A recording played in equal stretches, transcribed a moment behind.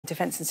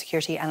Defence and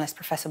Security Analyst,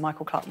 Professor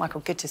Michael Clarke. Michael,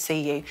 good to see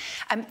you.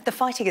 The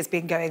fighting has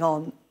been going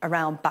on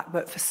around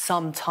Bakhmut for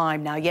some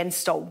time now. Jens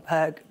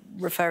Stoltenberg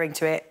referring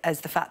to it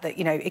as the fact that,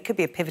 you know, it could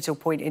be a pivotal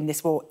point in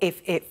this war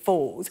if it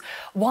falls.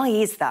 Why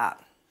is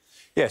that?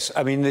 Yes,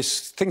 I mean,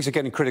 things are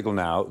getting critical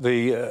now.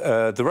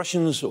 The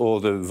Russians or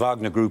the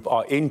Wagner group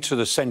are into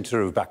the centre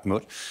of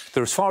Bakhmut.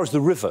 They're as far as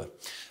the river,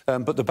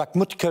 but the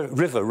Bakhmutka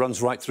river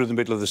runs right through the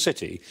middle of the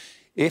city.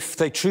 If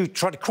they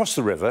try to cross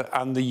the river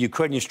and the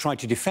Ukrainians try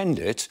to defend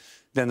it,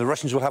 then the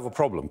Russians will have a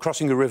problem.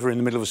 Crossing a river in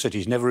the middle of a city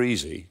is never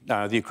easy.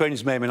 Now, the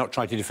Ukrainians may or may not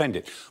try to defend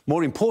it.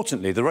 More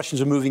importantly, the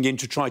Russians are moving in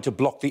to try to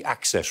block the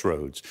access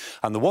roads.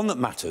 And the one that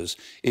matters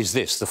is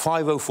this, the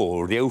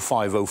 504, or the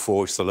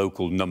 0504, it's the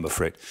local number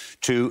for it,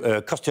 to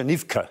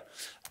Kostianivka.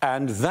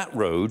 And that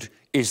road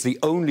is the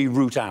only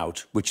route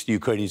out which the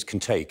Ukrainians can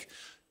take.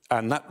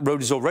 And that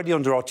road is already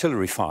under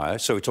artillery fire,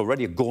 so it's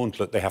already a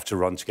gauntlet they have to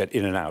run to get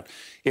in and out.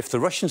 If the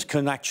Russians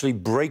can actually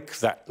break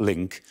that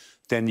link,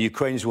 then the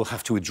Ukrainians will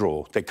have to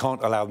withdraw. They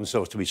can't allow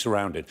themselves to be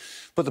surrounded.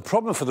 But the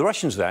problem for the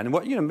Russians then, and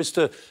what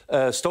Mr.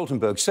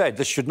 Stoltenberg said,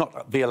 this should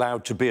not be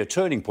allowed to be a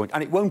turning point,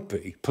 and it won't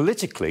be.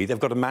 Politically, they've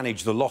got to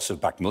manage the loss of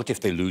Bakhmut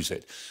if they lose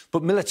it.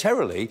 But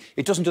militarily,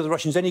 it doesn't do the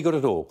Russians any good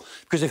at all.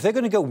 Because if they're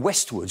going to go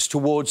westwards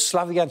towards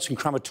Slavyansk and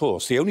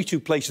Kramatorsk, the only two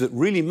places that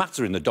really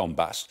matter in the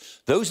Donbass,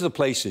 those are the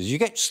places. You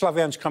get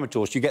Slavyansk,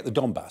 Kramatorsk, you get the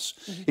Donbass.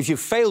 If you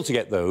fail to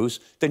get those,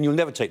 then you'll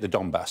never take the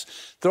Donbass.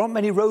 There aren't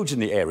many roads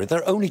in the area. There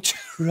are only two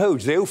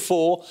roads, the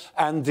 04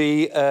 and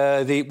the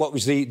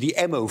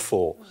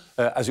M04,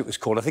 as it was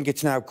called. I think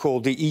it's now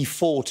called the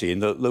E40 in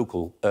the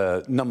local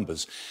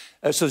numbers.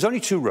 So there's only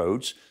two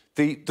roads.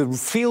 The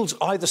fields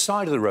either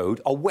side of the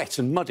road are wet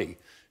and muddy.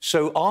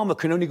 So armour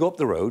can only go up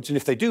the roads, and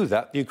if they do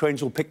that, the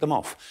Ukrainians will pick them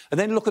off. And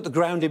then look at the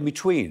ground in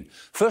between.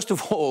 First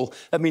of all,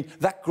 I mean,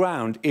 that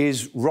ground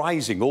is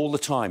rising all the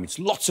time. It's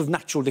lots of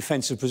natural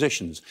defensive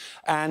positions.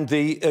 And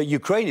the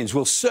Ukrainians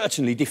will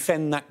certainly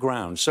defend that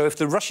ground. So if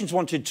the Russians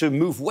wanted to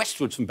move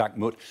westwards from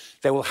Bakhmut,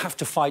 they will have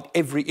to fight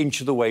every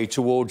inch of the way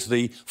towards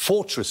the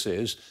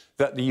fortresses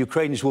that the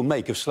Ukrainians will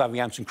make of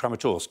Slavyansk and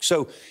Kramatorsk.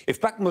 So if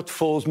Bakhmut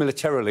falls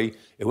militarily,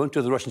 it won't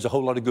do the Russians a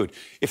whole lot of good.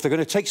 If they're going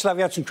to take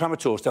Slavyansk and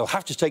Kramatorsk, they'll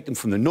have to take them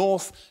from the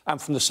north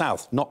and from the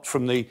south, not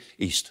from the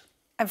east.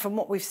 And from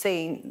what we've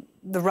seen,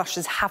 the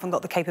Russians haven't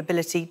got the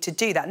capability to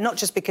do that, not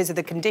just because of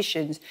the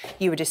conditions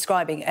you were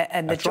describing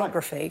and the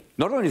geography. Right.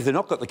 Not only have they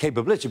not got the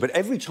capability, but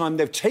every time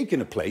they've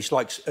taken a place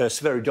like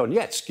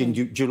Severodonetsk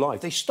in July,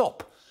 they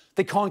stop.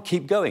 They can't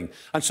keep going.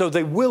 And so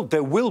there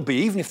will be,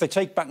 even if they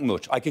take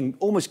Bakhmut, I can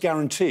almost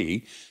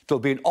guarantee there'll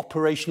be an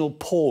operational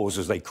pause,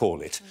 as they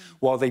call it,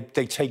 while they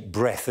take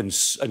breath and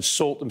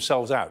sort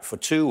themselves out for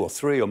 2 or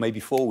 3 or maybe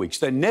 4 weeks.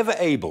 They're never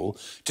able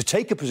to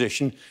take a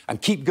position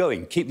and keep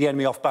going, keep the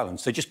enemy off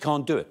balance. They just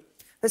can't do it.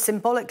 But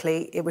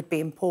symbolically, it would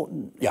be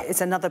important. Yeah. It's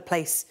another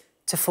place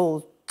to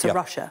fall to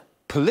Russia.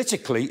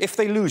 Politically, if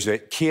they lose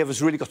it, Kiev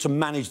has really got to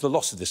manage the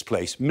loss of this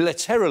place.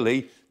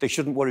 Militarily, they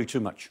shouldn't worry too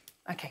much.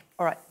 OK,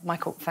 all right.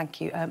 Michael,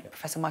 thank you.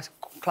 Professor Michael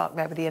Clarke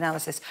there with the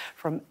analysis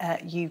from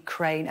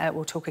Ukraine.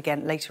 We'll talk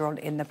again later on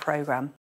in the programme.